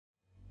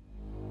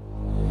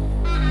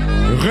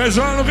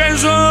غزال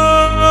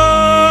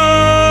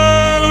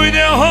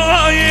ویده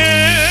های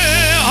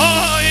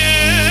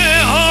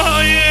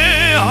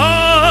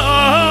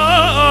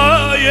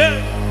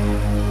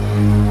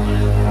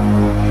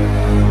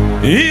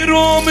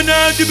ایرام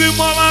ندی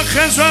مالا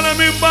خزانم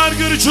این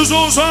برگر چوز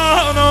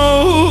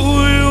اوزانا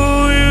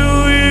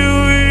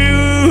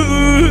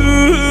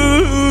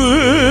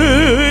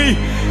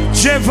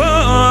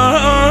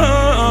جفای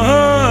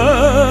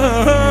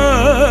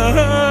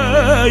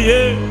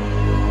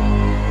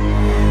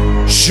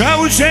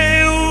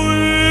شوزه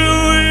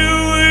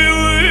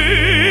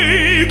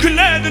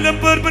كلاد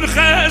لبر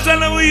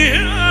بالخزانة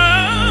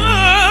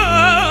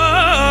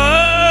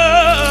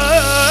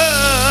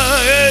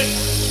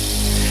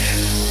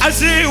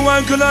عزي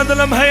وان كلاد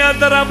لم هيا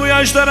درب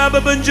وياش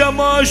درب بن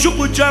جما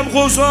شو جام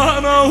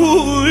خصانا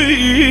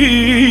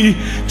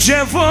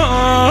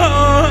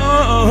جفاي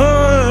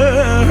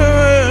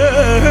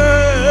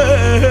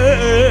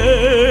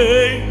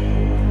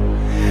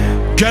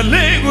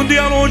كلي قندي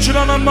أنا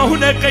وجرانا ما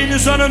هناك أي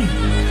لسان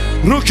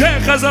روكي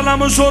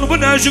خزالام زور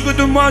بناجي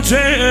قدماتي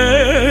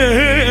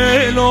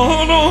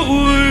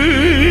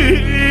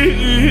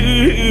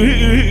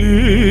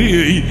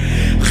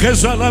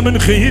خزالام من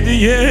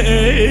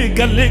خيديه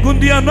قال لي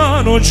قندي أنا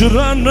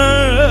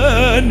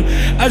وجرانا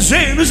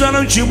أزين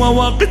زالام شي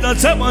مواقع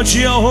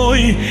تماشي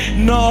هوي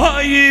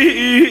ناي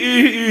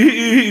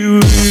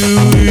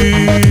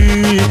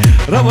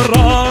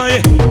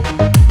راي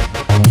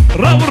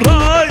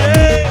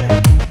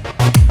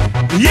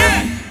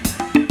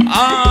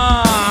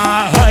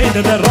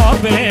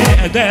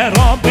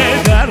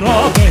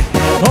درابي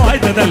هاي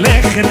ده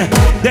لخن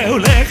ده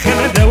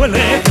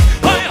ولخن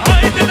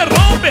هاي ده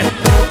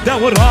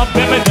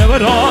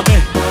رابي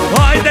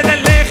هاي ده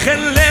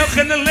لخن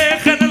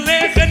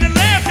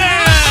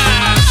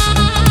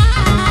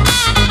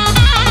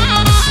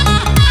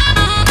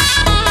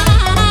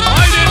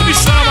هاي ده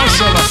بيشتغل ما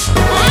شاء الله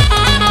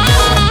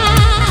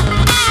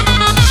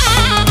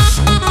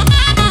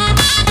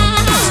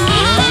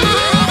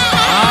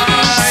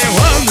هاي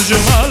وان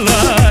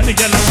جمالان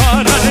قال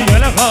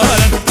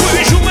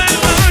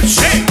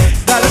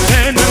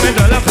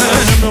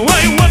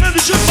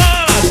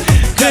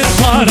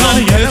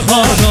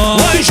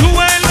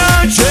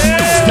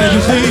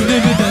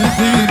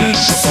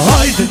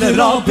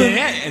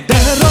درابي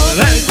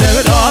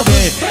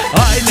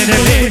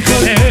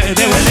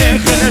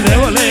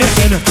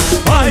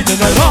haydi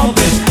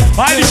derabي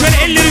haydi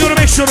şöyle elleri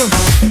görmek istiyorum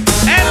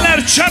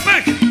eller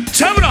çabuk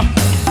çabuk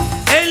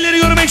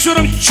elleri görmek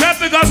istiyorum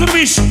çabuk hazır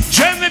mıyız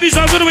Cem ve biz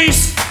hazır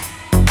mıyız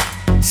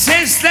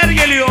sesler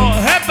geliyor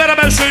hep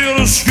beraber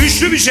söylüyoruz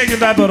güçlü bir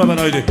şekilde hep beraber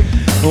haydi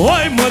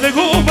vay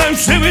madego ben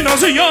sevin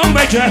azı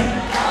yanmeke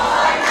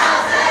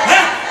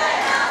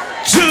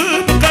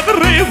tüm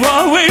kadri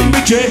vavim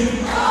bike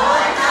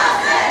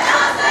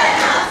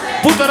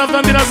bu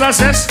taraftan biraz daha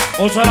ses.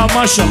 O taraf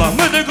maşallah.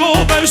 Medego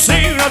ben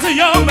senin adı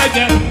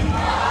yanmeke.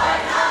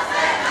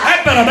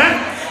 Hep beraber.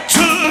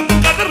 Tüm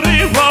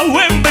kadri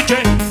vavim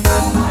beke.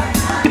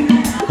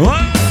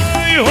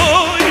 Oy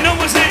oy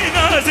namazi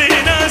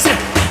nazi.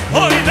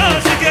 Oy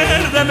nazi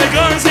gerdeme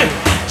gazi.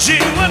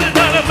 Jivar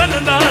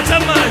tarafından da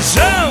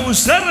tamaşa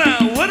usara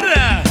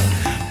vara.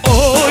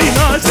 Oy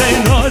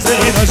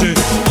nazi.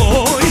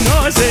 Oy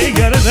nazi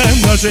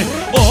gerdem gazi.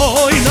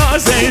 Oy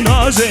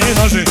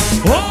nazi.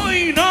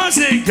 Oy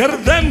nazi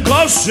gerdem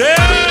gazi.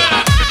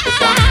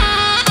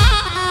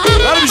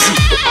 Ver bir şey.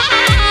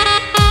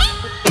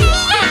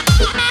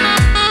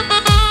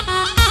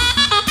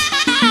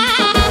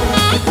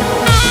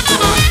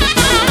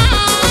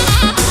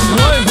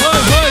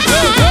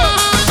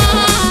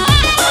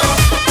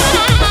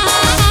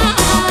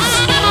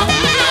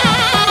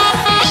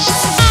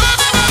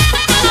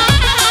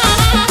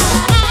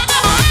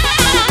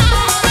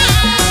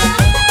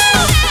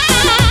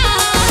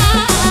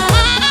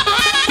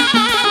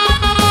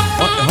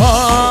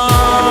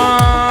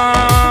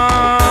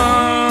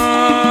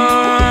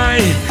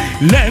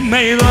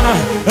 لميدانا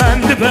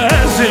عند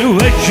بازي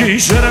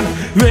وكيشرن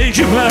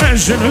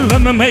وكبازن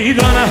لما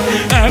ميدانا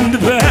عند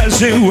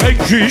بازي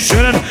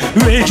وكيشرن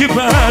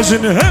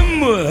وكبازن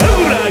هم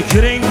هورا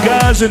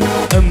كرينغازن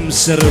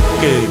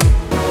امسركي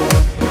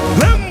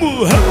هم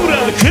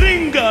هورا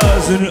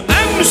كرينغازن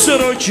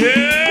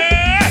امسركي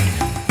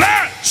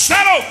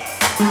بسرو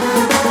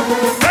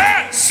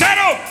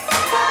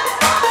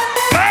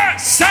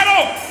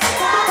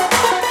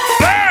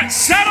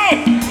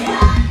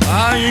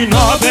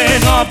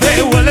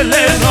nabe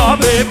welle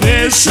nabe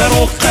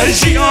besero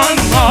kajian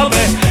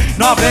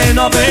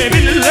nabe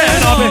bille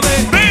nabe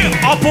be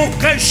apo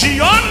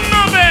kajian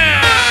nabe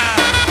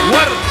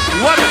war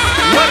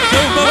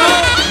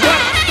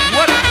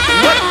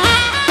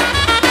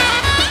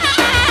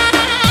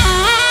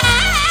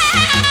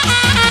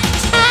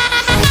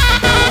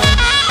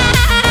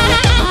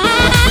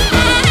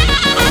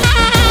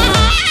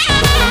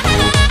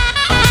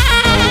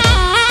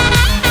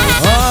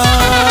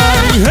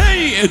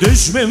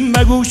اسم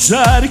مگو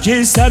سر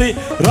که سری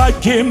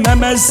راکی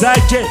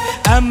ممزکه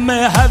اما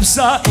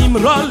حفظا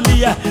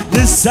امرالیه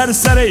دسر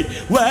سری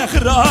و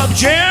خراب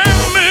که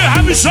اما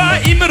حفظا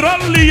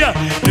امرالیه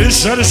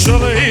دسر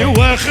سری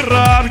و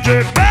خراب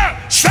که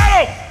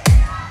بسرو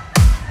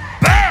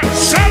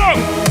بسرو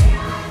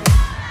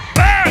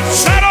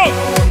بسرو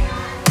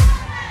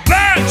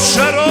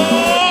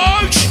بسرو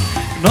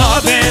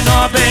نابه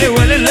نابه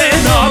ولله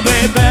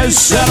نابه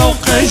بسرو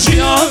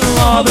قشیان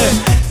نابه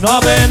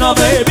نابه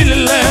نابه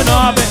بالله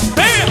نابه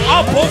بی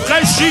ابو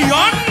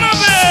قشیان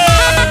نابه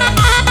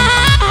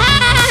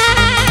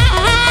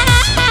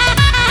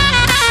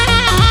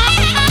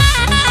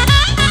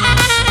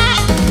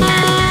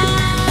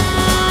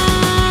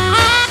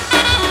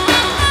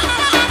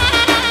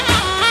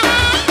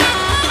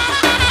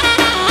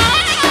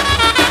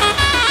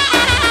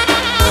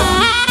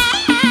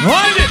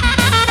haydi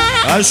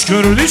از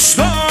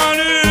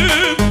Kürdistan'ım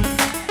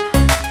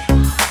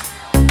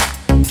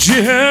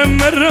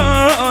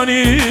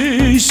Cihemrani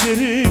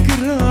seni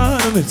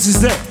kırarım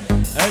sizde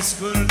Ez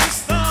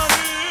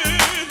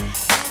Kürdistan'ım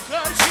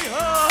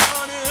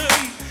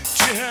Kacihanım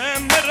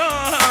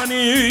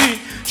Cihemrani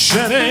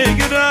seni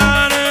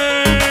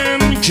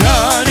kırarım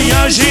Kan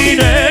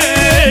yaşine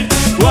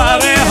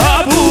ve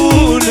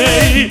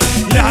habune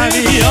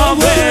Yani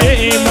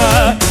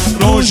yaveyme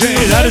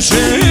Rojeler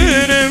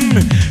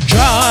senim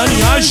Kan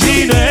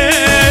yaşine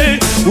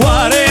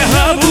ve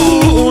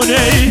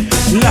habune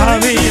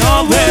لعبي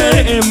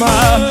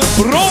عظيمة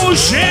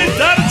بروشي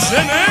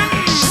درسنا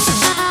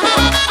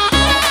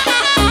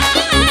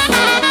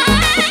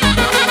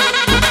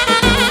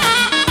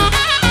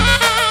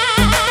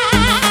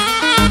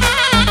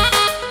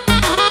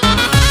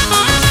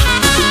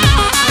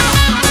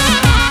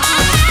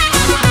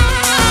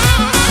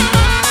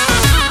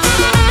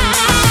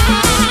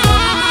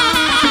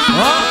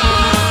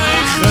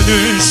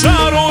خدي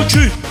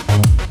شاروكي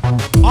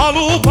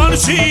علو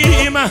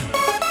برسيمة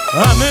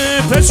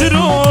همه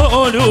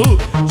پترولو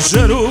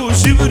زرو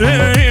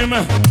زیوریم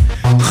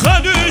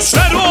خدو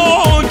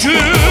شروکی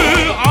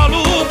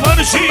علو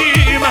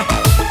پرسیم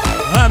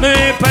همه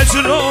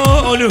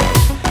پترولو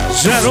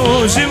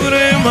زرو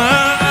زیوریم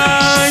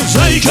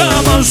زی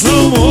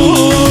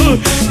کمازومو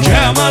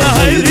کمال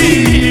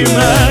حیریم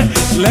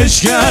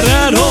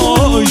لشکر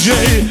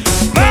روژه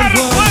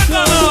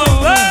برخوادانه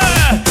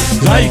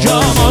زی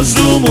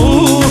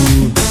کمازومو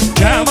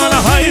کمال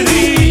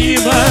حیریم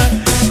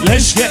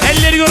Leşke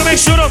elleri görmek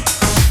istiyorum.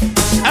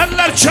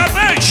 Eller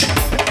çarpmış.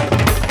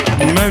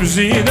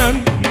 Mevziden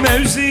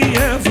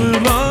mevziye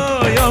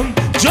fırlayan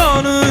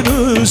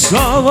canını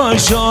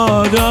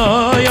savaşa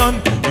dayan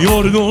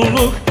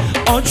yorgunluk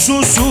aç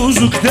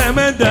susuzluk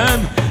demeden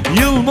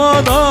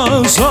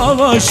yılmadan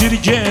savaşır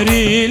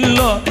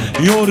gerilla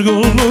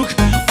yorgunluk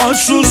aç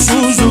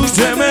susuzluk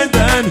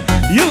demeden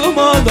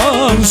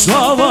yılmadan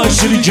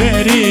savaşır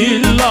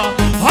gerilla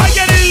ha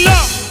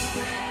gerilla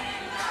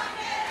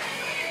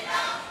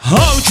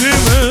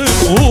Hakimin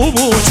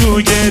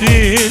umucu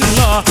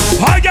gerilla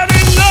ha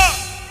gerilla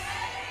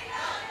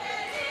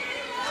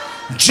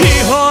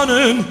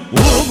Cihanın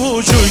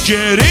umucu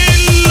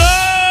gerilla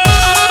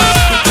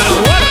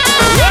Var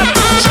var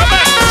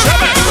çabuk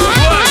çabuk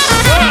Var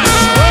var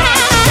var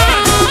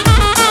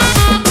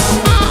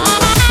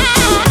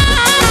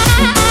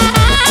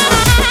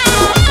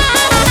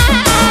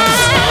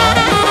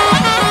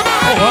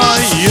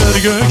Vay yer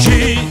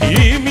göki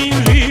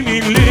milli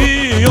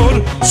milliyor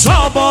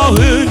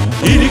Sabahın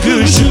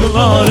ilk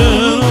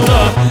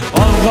ışıklarında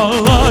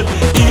Algalar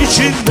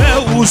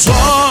içinde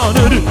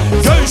uzanır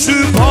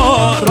Göğsü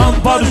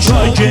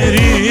paramparça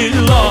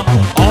gerilla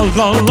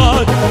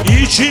Algalar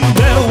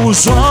içinde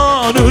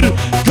uzanır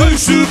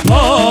Göğsü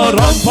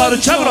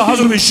paramparça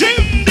hazır mı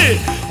şimdi?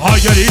 Ha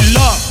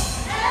gerilla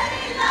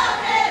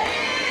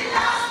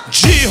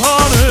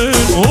Cihanın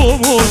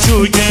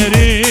umucu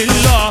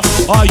gerilla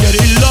Ha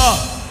gerilla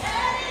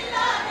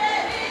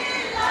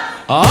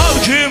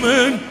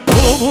Hakimin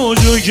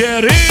umucu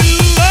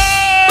gerilla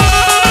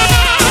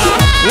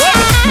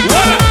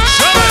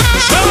Şaban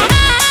şaban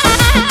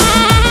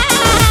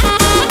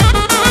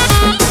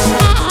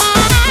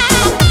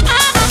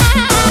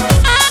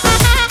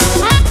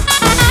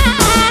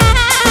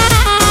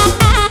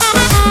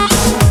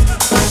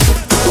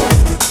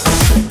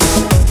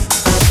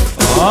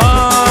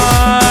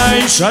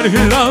Ay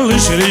şarkıdan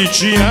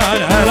şirikiyar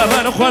hele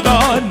ben Khuda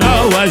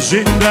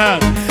navazinden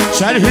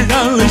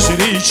Şarkıdan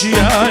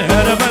şirikiyar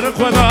hele ben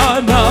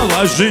Khuda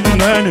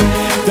navazinden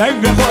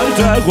Denge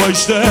Khuda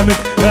koştum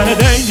hele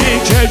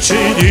dengi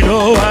keçidin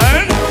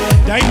oğan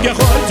Denge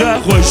Khuda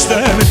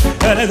koştum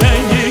hele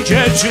dengi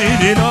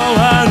keçidin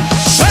oğan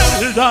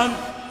Şarkıdan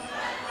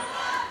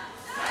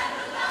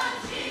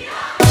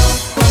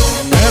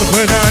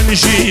Merhudan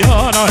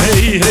jiyana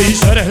hey hey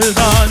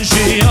Serhildan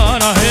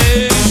jiyana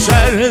hey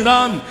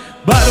Serhildan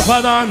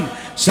Barfadan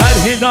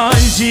Serhildan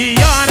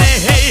jiyana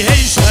hey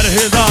hey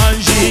Serhildan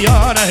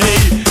jiyana hey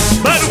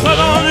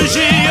Barfadan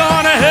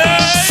jiyana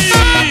hey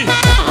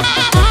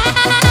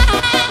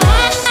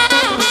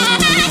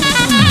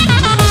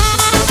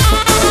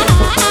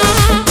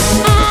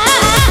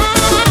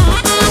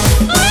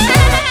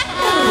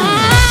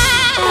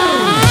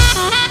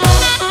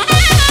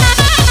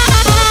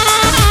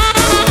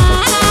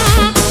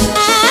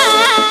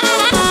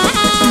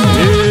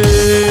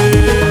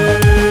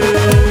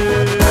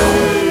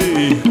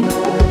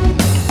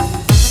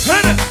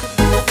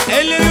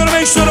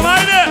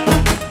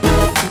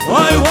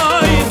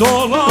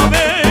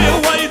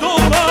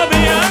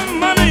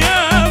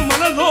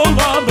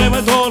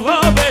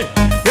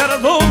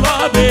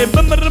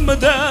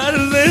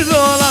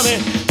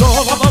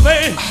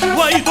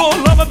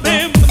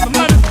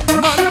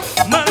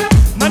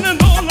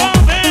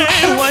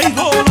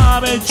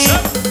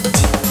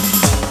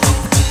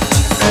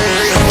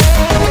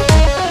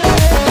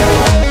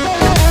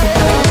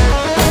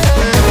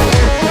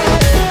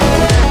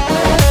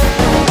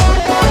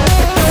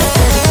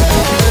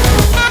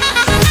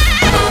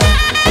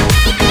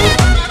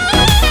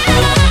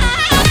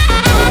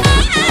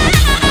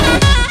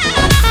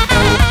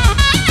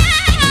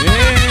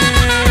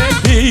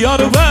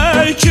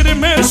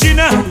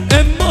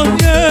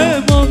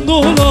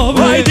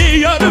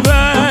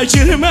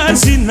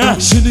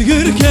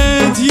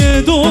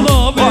derdi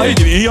dola be.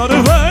 Haydi yar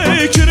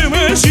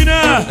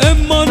bekirmesine,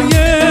 Emman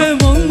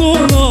yeman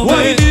dola be.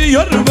 haydi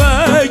yar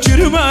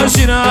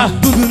bekirmesine.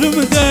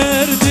 Bıgırım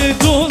derdi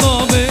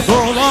dola be.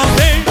 Dola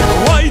be,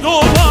 vay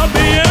dola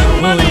be,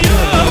 emman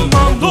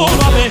yeman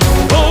dola be.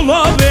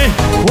 Dola be,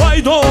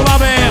 vay dola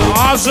be.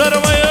 Hazır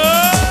mıyız?